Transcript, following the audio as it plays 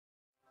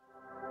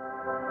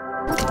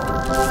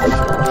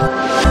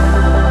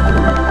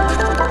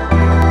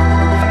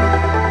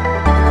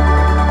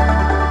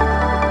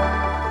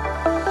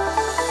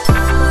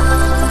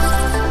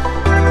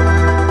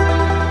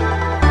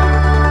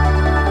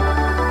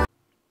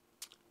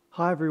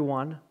Hi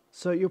everyone.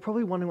 So you're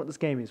probably wondering what this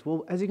game is.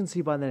 Well, as you can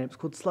see by the name, it's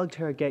called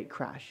Slugterra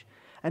Gatecrash.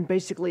 And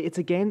basically, it's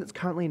a game that's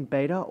currently in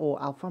beta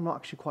or alpha, I'm not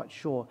actually quite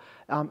sure.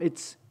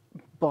 It's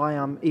by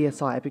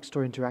ESI, Epic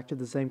Story Interactive,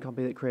 the same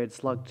company that created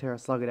Slugterra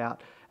Slug It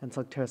Out and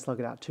Slugterra Slug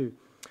It Out 2.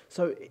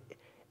 So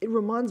it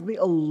reminds me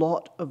a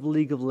lot of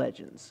League of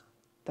Legends.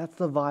 That's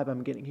the vibe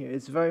I'm getting here.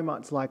 It's very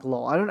much like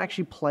LoL. I don't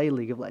actually play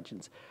League of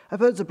Legends. I've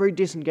heard it's a pretty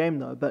decent game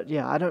though, but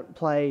yeah, I don't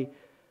play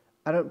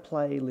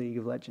League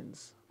of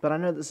Legends. But I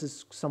know this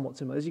is somewhat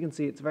similar. As you can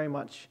see, it's very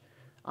much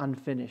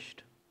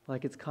unfinished.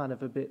 Like it's kind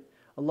of a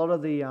lot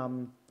of the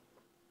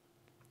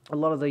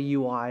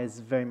UI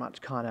is very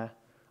much kind of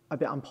a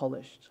bit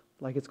unpolished.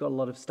 Like it's got a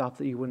lot of stuff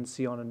that you wouldn't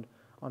see on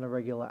a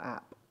regular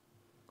app.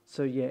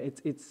 So yeah,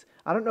 it's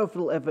I don't know if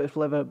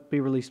it'll ever be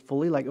released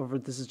fully, like or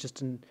if this is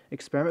just an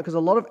experiment, because a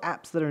lot of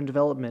apps that are in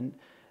development,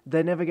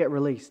 they never get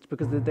released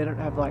because they don't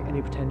have like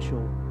any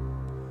potential.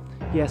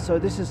 Yeah, so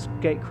this is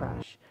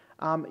Gatecrash.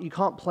 You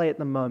can't play at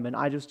the moment.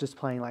 I was just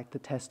playing like the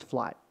test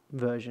flight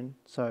version.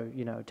 So,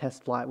 you know,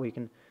 test flight where you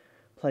can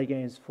play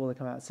games before they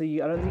come out. So I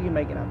don't think you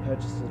make in-app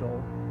purchases at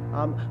all.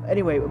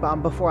 Anyway,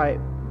 before I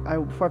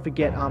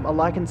forget, a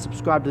like and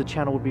subscribe to the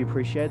channel would be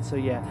appreciated. So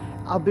yeah,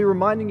 I'll be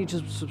reminding you to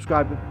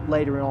subscribe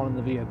later on in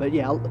the video. But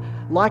yeah,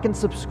 like and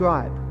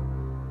subscribe.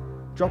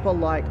 Drop a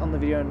like on the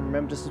video and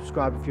remember to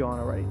subscribe if you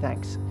aren't already.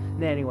 Thanks.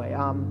 Now anyway,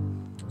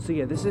 so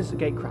yeah, this is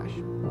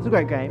Gatecrash. It's a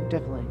great game,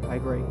 definitely. I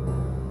agree.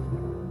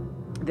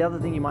 The other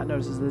thing you might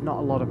notice is there's not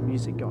a lot of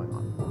music going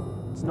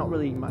on. It's not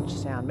really much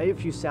sound. Maybe a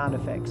few sound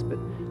effects, but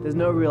there's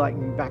no real like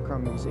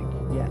background music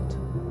yet.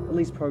 At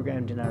least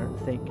programmed in, I don't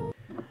think.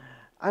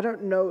 I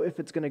don't know if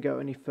it's going to go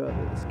any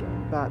further this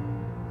game, but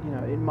you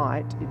know it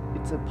might.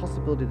 It's a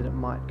possibility that it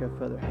might go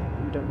further ahead,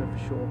 but we don't know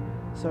for sure.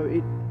 So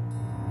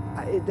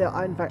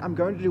in fact, I'm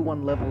going to do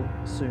one level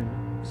soon,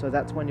 so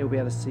that's when you'll be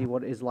able to see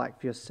what it is like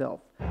for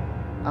yourself.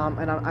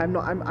 And I'm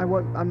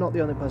not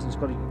the only person who's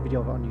got a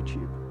video of it on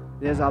YouTube.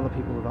 There's other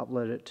people who've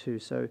uploaded it too.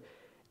 So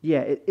yeah,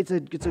 it's a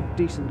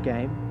decent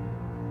game.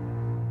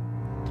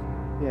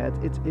 Yeah,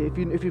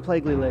 if you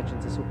play League of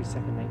Legends, this will be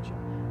second nature.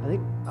 I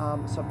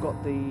think so. I've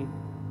got the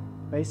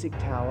basic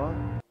tower.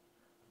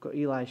 I've got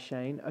Eli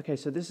Shane. Okay,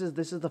 so this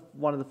is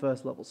one of the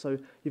first levels. So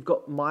you've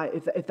got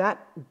if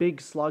that big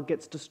slug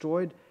gets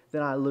destroyed,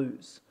 then I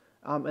lose.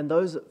 And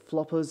those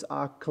floppers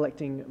are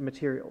collecting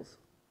materials.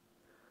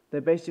 They're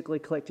basically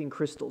collecting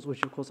crystals,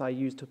 which of course I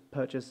use to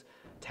purchase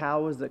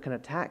towers that can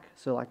attack,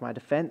 so like my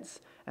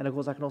defense, and of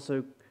course I can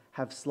also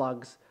have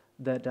slugs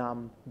that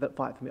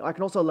fight for me. I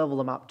can also level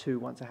them up too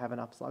once I have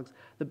enough slugs.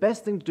 The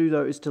best thing to do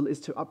though is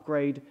to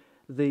upgrade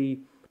the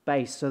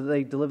base so that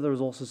they deliver the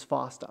resources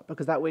faster,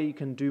 because that way you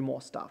can do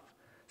more stuff.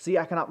 See,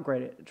 I can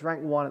upgrade it. It's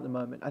rank 1 at the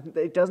moment. I think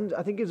it doesn't.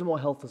 I think it gives more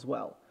health as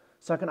well,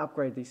 so I can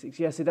upgrade these things.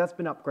 Yeah, see, that's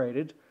been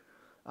upgraded.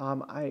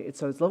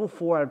 So it's level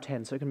 4 out of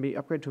 10, so it can be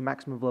upgraded to a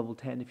maximum of level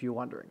 10 if you're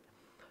wondering.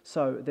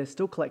 So they're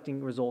still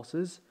collecting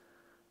resources,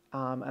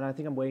 and I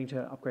think I'm waiting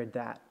to upgrade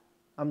that.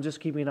 I'm just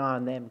keeping an eye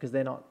on them because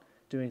they're not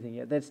doing anything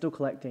yet. They're still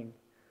collecting.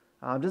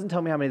 It doesn't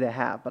tell me how many they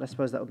have, but I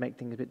suppose that would make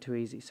things a bit too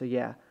easy. So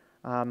yeah,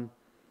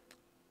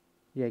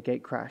 yeah,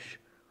 Gatecrash.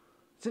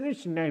 It's an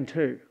interesting name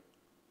too.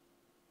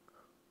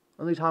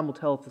 Only time will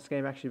tell if this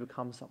game actually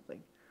becomes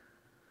something.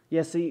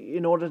 Yeah, see,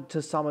 in order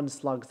to summon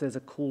slugs, there's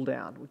a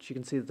cooldown, which you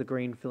can see the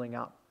green filling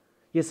up.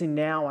 Yeah, see,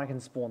 now I can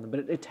spawn them, but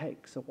it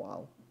takes a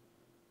while.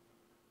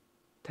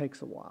 It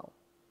takes a while.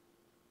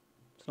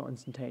 It's not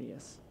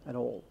instantaneous at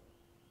all.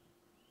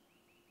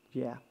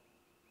 Yeah.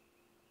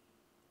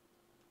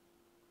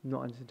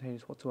 Not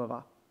instantaneous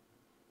whatsoever.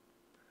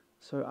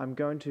 So I'm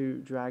going to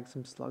drag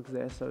some slugs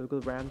there. So we've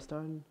got the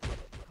ramstone,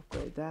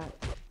 upgrade that.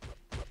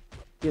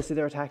 Yeah, see,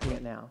 they're attacking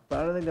it now, but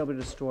I don't think they'll be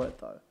able to destroy it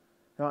though.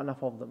 There aren't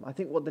enough of them. I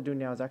think what they're doing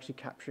now is actually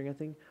capturing a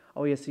thing.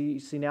 Oh yeah, see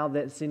now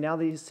the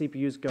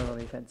CPU's going on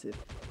the offensive.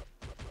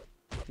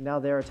 Now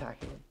they're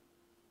attacking.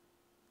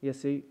 Yeah,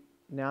 see,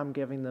 now I'm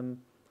giving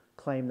them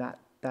claim that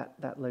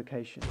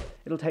location.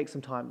 It'll take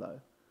some time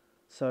though.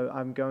 So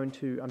I'm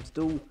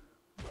still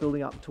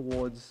building up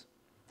towards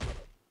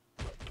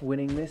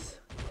winning this,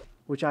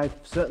 which I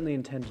certainly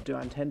intend to do.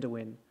 I intend to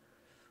win.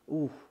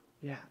 Ooh,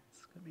 yeah,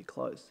 it's gonna be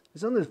close.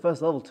 It's only the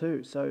first level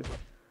too, so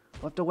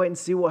we'll have to wait and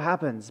see what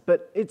happens.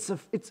 But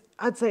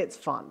I'd say it's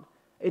fun.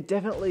 It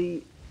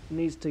definitely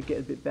needs to get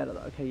a bit better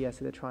though. Okay, yeah,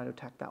 so they're trying to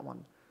attack that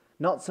one.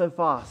 Not so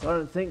fast. I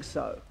don't think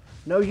so.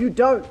 No, you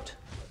don't.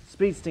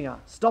 Speed Stinger,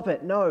 stop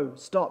it. No,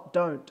 stop,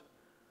 don't.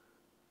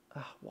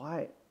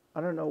 Why?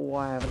 I don't know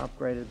why I haven't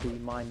upgraded the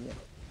mine yet.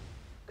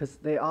 Because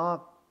they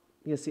are,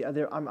 yeah, see,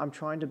 I'm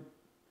trying to,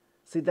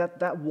 see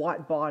that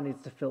white bar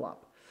needs to fill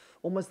up.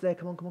 Almost there,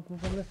 come on, come on, come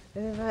on,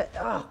 come on.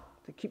 Ah,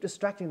 they keep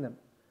distracting them.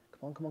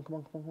 Come on, come on, come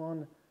on, come on, come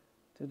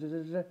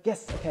on.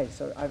 Yes, okay,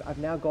 so I've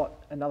now got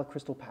another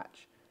crystal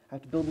patch. I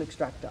have to build an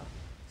extractor.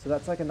 So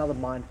that's like another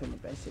mine for me,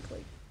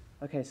 basically.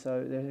 Okay,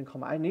 so they're in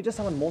combat. I need to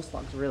summon more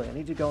slugs, really. I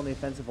need to go on the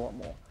offensive a lot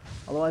more.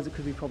 Otherwise, it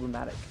could be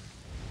problematic.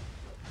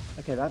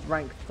 Okay, that's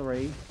rank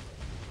 3.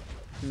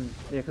 Yeah,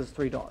 because it's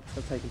 3 dots.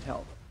 That's how you can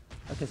tell.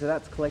 Okay, so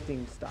that's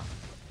collecting stuff.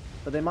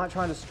 But they might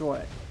try and destroy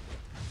it.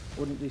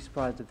 Wouldn't be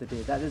surprised if they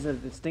did. That is a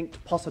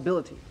distinct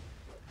possibility.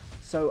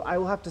 So I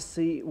will have to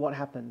see what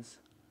happens.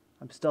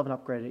 I still haven't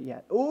upgraded it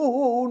yet.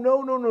 Oh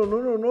no no no no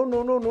no no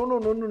no no no no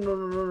no no no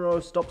no no!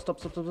 Stop stop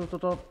stop stop stop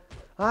stop!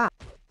 Ah!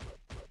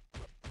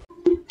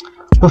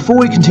 Before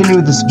we continue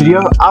with this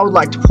video, I would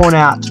like to point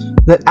out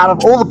that out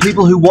of all the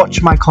people who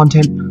watch my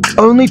content,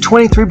 only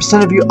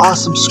 23% of you are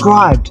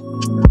subscribed.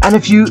 And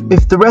if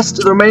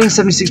the remaining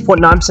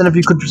 76.9% of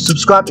you could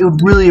subscribe, I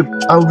would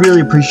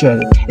really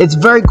appreciate it. It's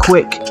very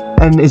quick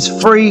and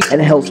it's free and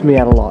it helps me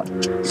out a lot.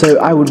 So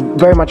I would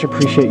very much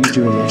appreciate you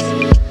doing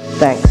this.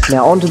 Thanks.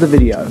 Now on to the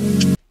video.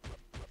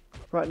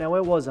 Right, now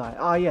where was I?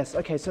 Ah, yes.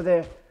 Okay, so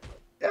they're...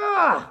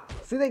 Ah!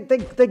 See, they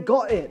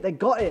got it. They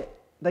got it.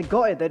 They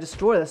got it. They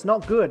destroyed it. That's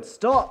not good.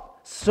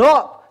 Stop.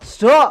 Stop.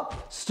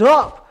 Stop.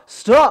 Stop.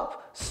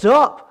 Stop.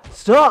 Stop.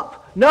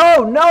 Stop.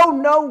 No, no,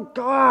 no.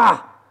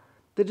 Ah!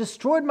 They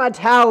destroyed my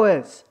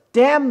towers.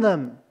 Damn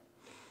them.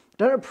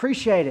 Don't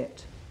appreciate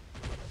it.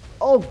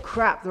 Oh,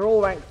 crap. They're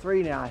all rank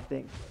 3 now, I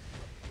think.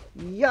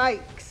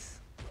 Yikes.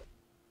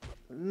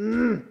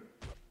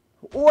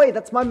 Oi,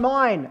 that's my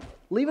mine.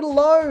 Leave it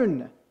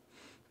alone.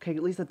 Okay,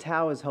 at least the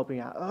tower's helping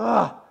out.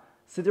 Ugh.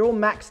 See, they're all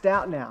maxed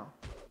out now.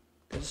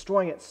 They're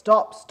destroying it.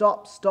 Stop,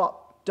 stop,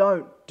 stop.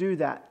 Don't do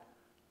that.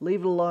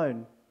 Leave it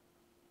alone.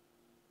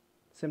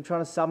 See, I'm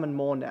trying to summon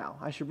more now.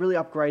 I should really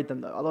upgrade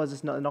them, though.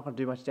 Otherwise, they're not going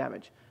to do much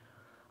damage.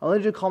 I'll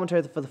only do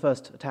commentary for the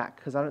first attack,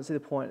 because I don't see the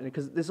point.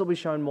 Because this will be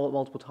shown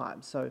multiple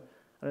times, so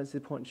I don't see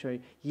the point in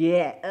showing you.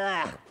 Yeah.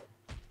 Ugh.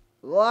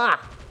 Ugh.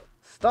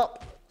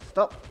 Stop.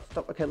 Stop.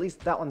 Stop. Okay, at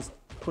least that one's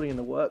putting in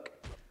the work.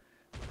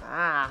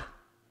 Ah.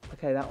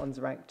 Okay, that one's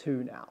rank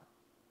 2 now.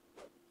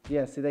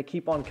 Yeah, see, they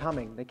keep on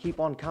coming. They keep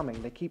on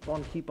coming. They keep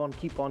on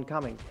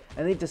coming.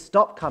 And they need to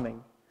stop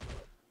coming.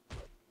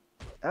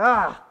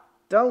 Ah.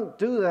 Don't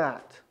do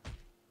that.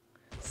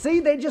 See,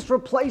 they just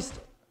replaced...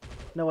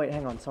 No, wait,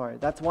 hang on, sorry.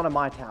 That's one of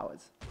my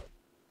towers.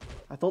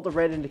 I thought the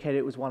red indicated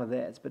it was one of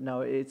theirs, but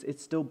no,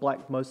 it's still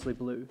black, mostly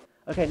blue.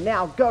 Okay,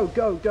 now, go,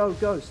 go, go,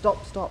 go.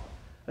 Stop, stop.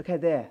 Okay,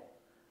 there.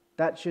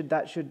 That should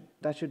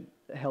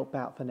help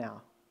out for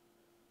now.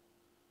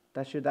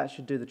 That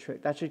should do the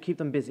trick. That should keep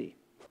them busy.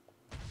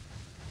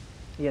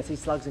 Yeah, see,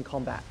 slugs in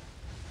combat.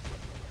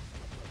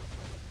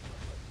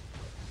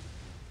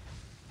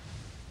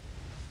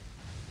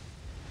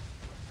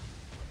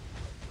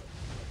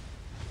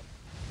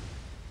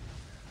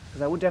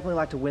 Because I would definitely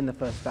like to win the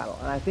first battle,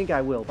 and I think I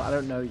will, but I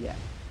don't know yet.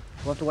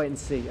 We'll have to wait and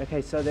see.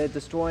 Okay, so they're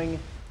destroying...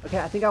 Okay,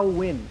 I think I will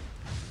win.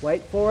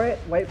 Wait for it,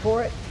 wait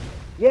for it.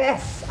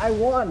 Yes, I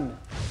won!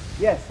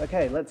 Yes,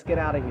 okay, let's get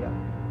out of here.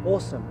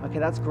 Awesome, okay,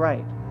 that's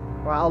great.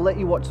 Alright, I'll let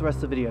you watch the rest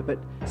of the video, but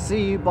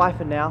see you, bye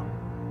for now.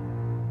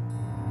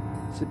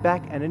 Sit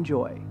back and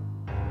enjoy.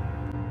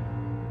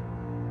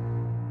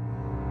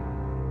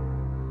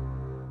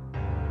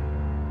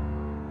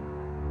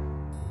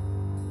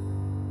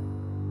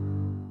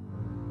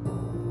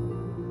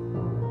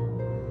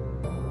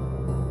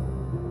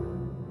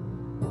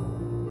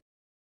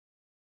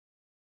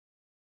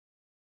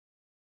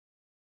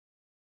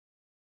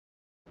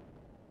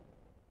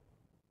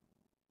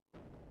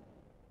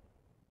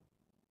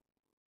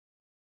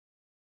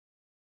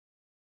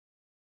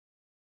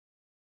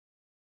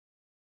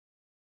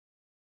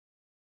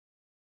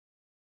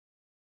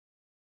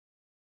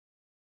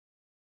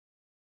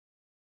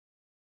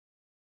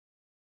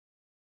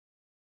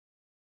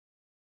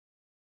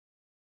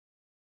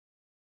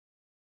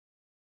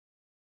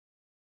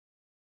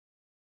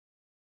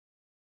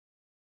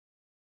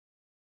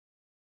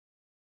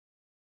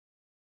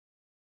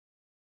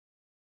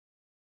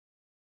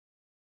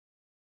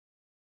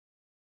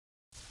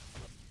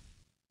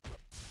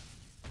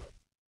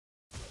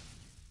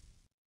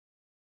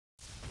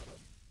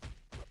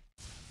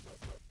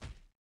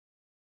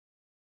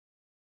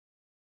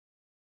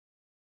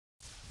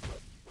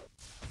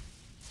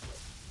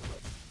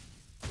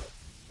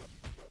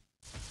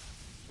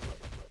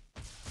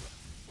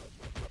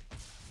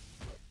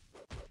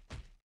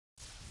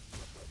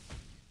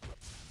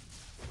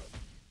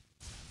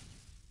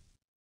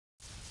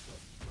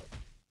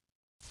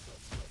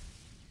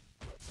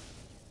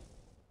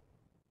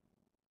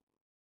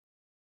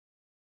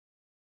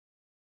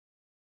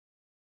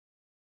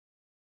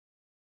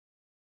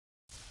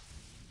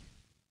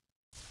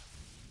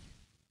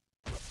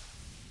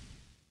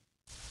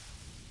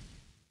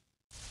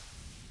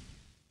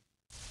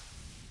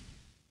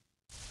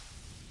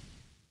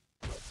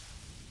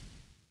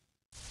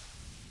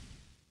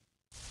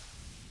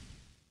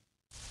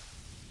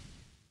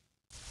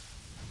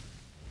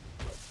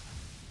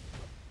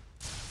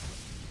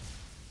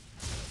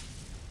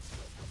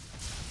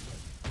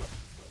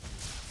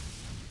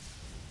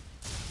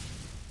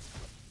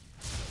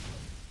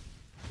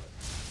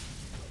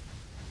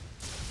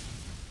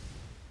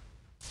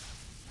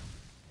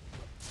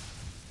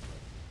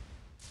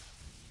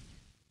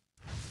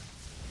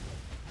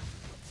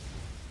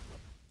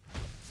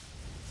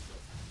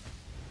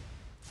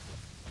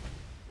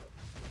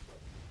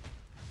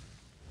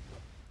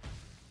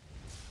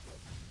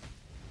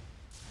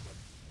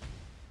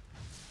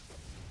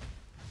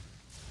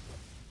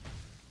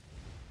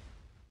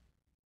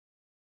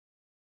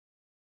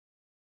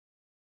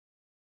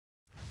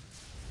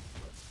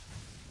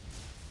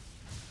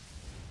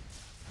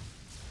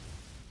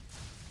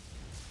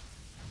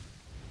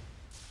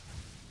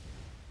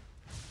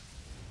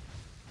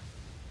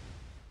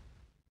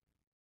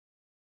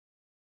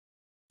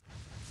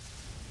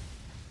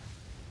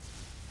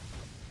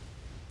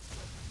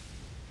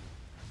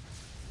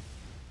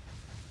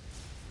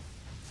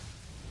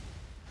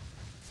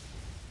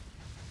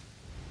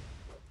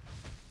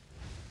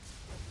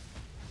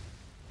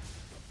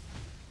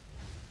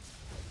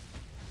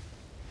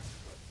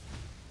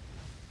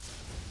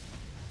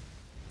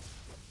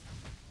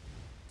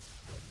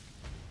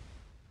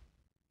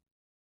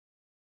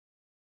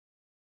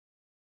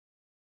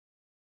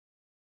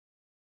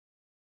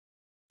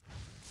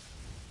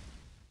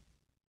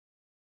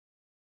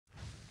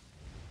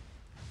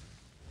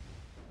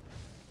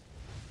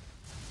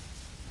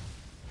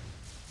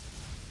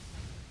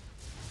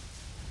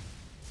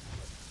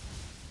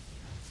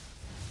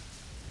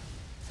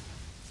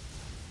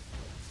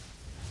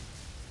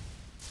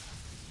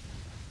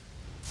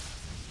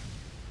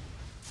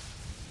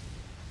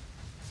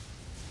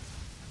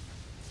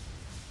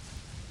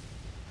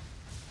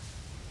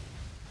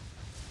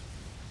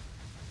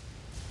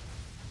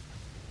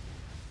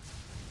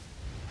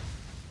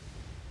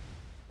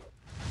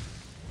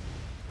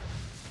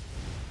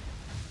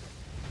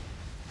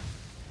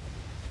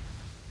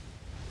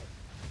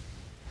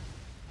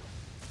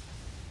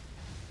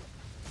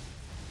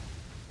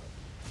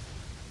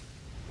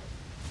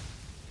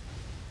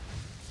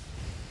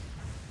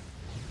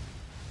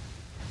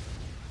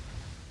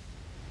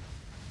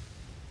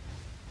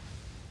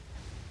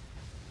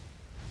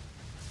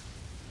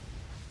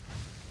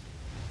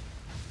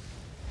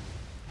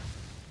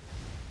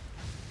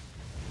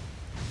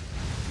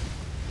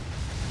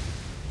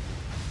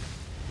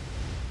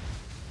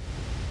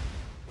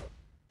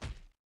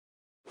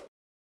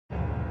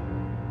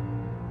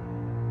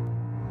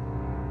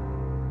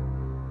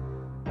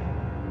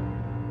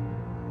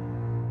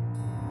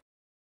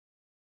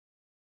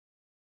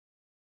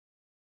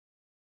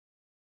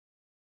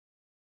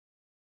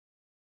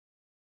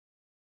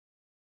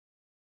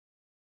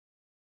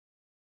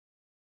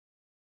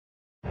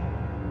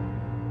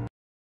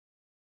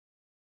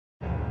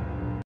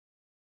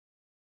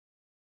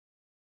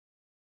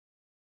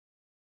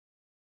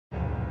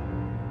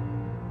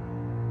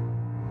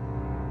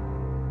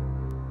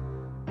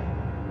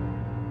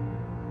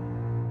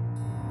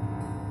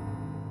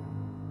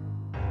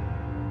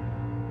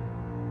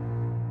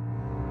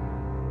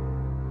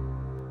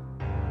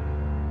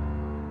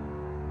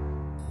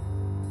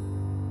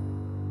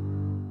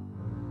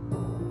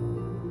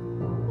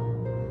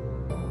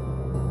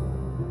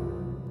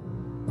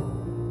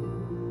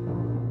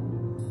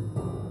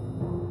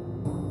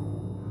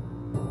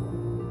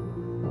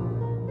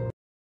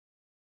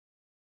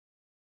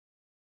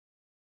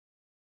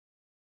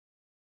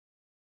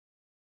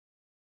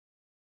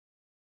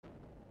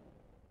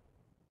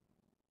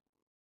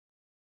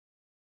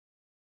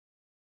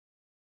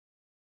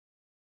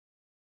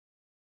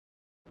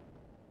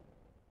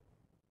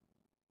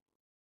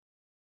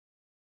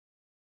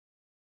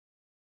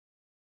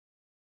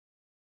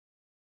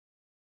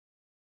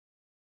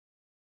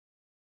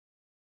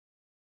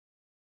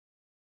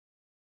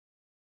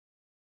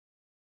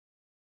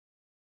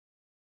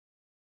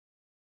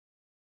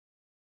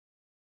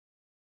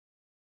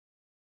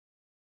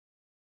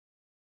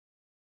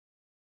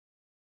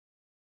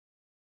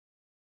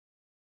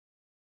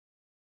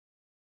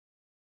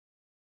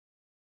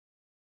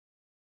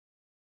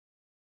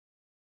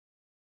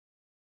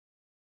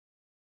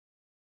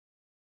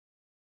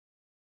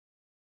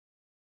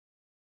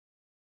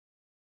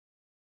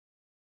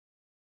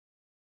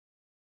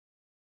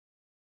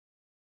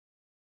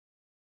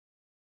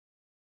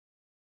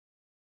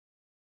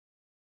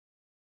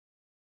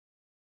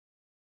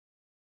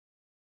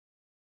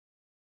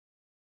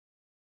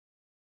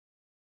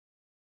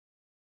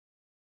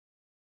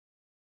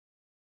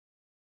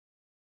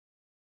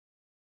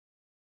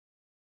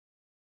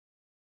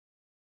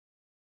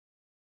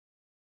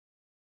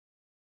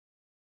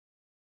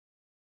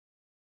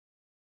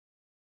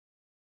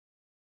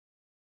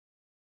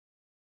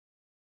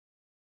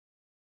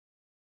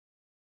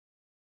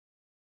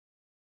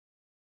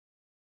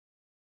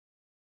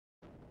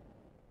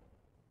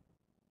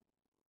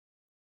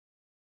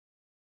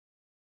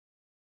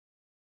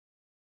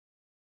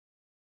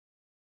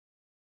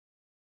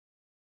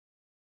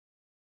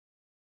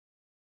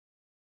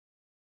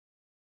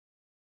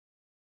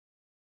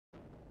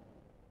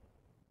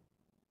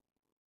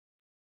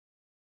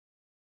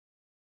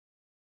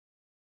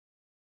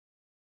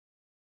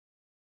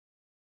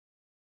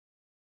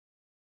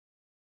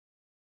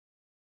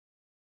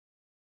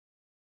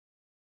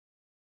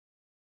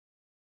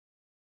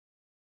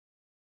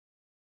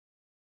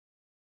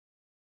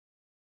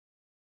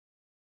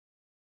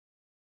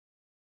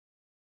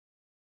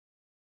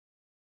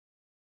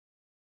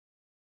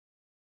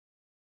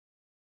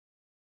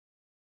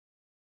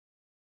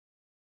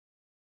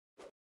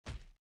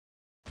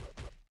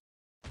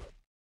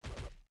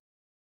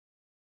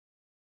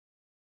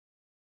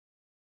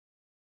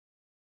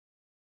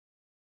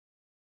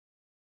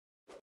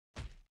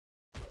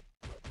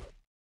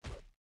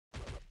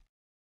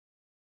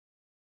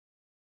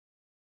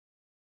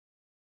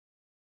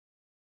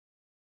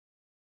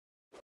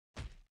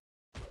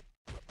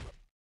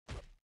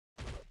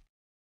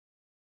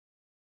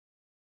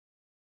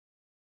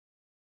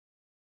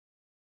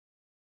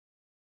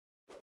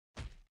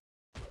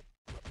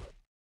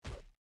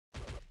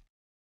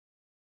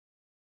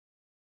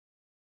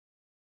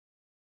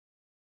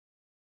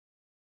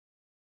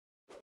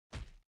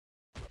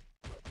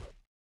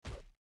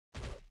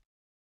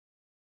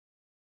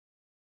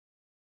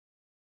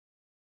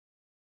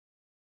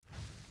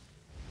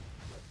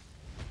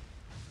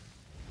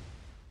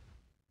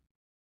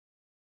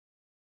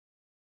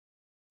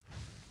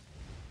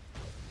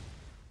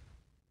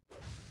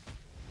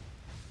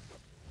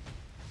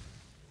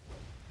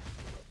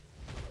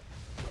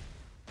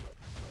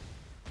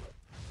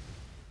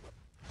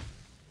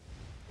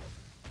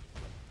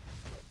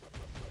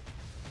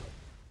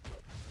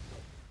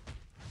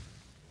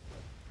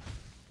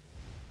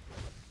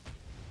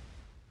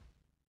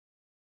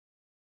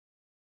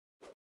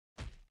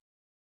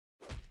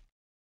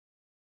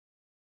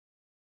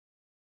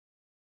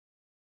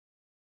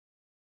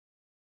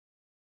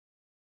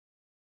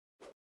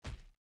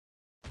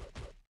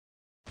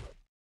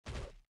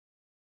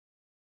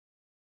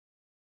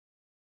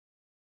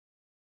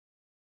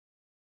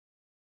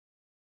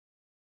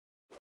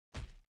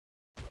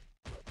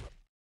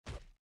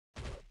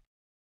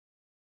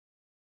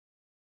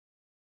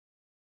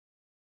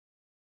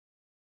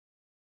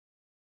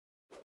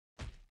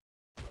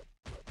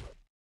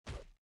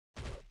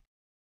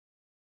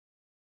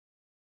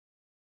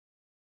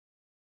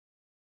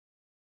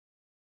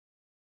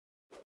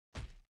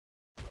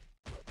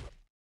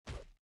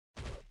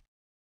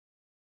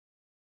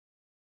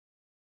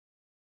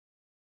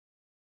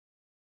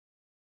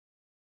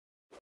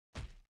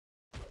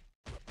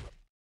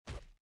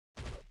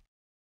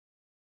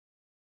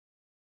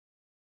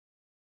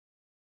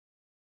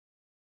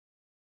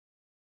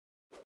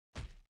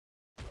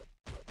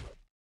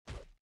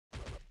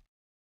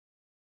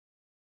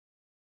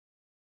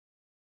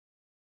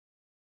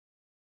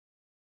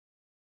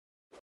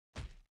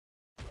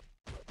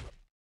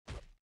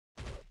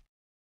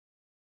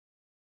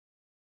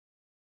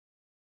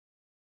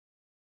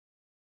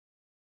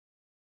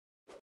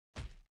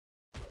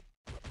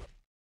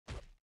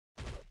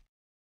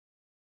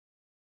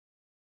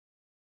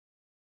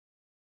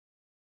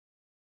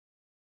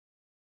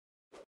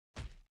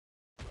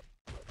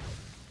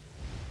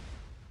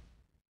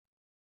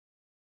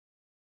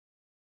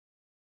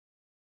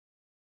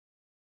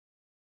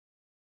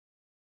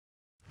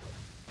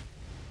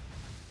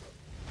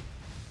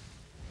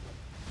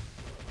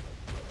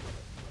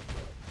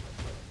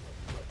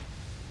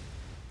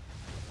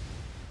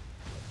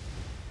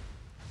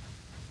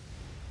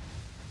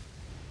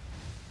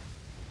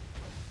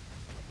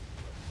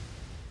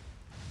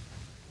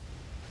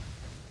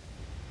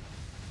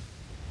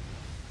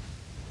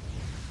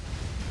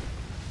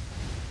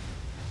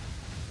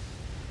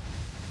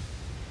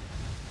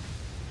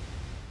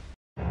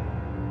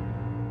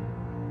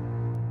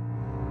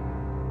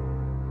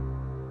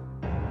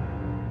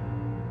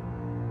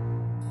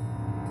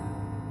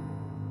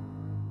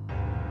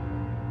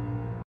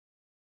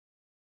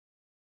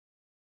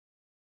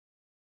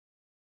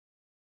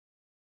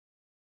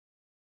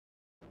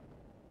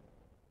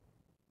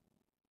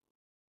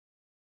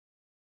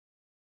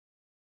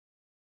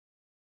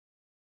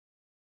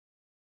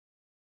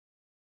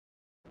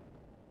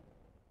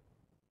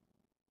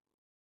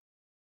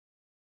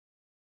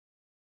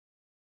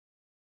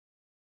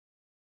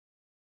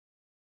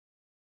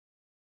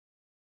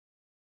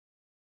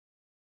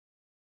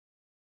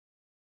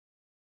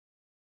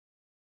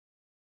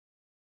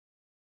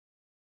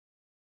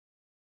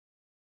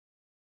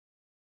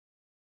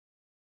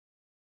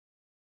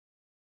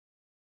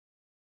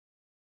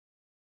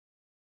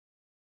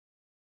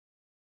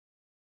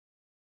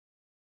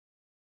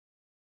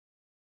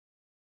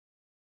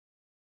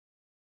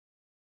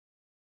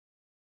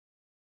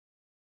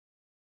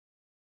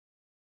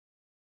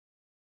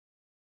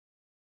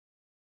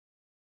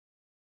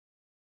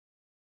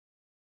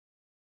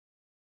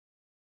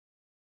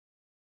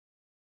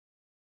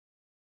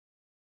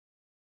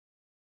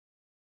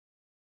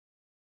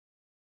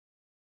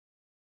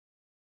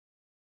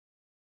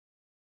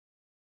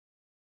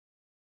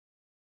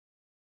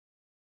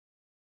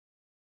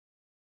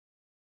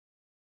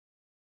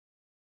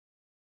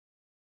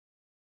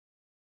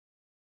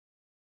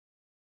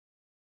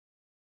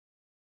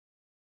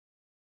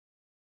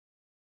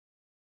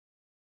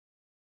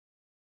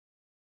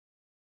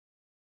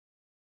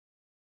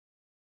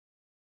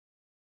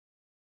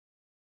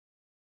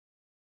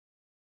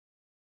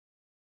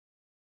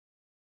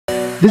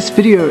 This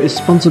video is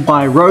sponsored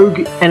by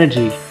Rogue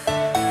Energy.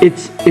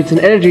 It's an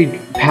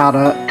energy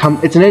powder.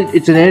 It's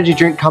an energy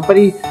drink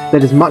company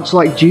that is much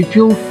like G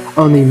Fuel,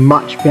 only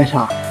much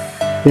better.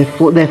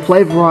 Their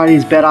flavor variety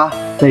is better.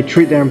 They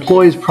treat their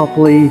employees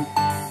properly,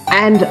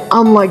 and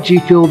unlike G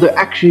Fuel, they're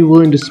actually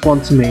willing to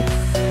sponsor me.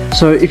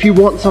 So if you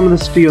want some of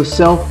this for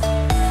yourself,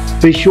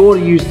 be sure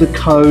to use the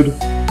code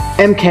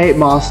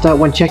MK8Master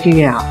when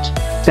checking out.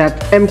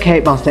 That's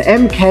MK8Master,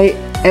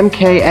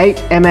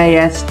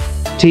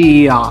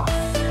 MK8MASTER,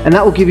 and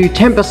that will give you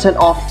 10%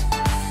 off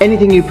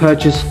anything you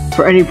purchase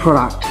for any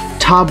product,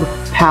 tub,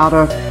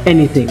 powder,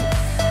 anything.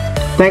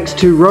 Thanks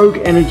to Rogue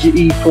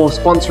Energy for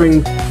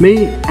sponsoring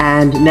me,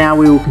 and now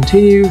we will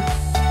continue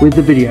with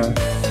the video.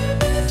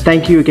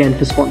 Thank you again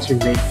for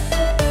sponsoring me.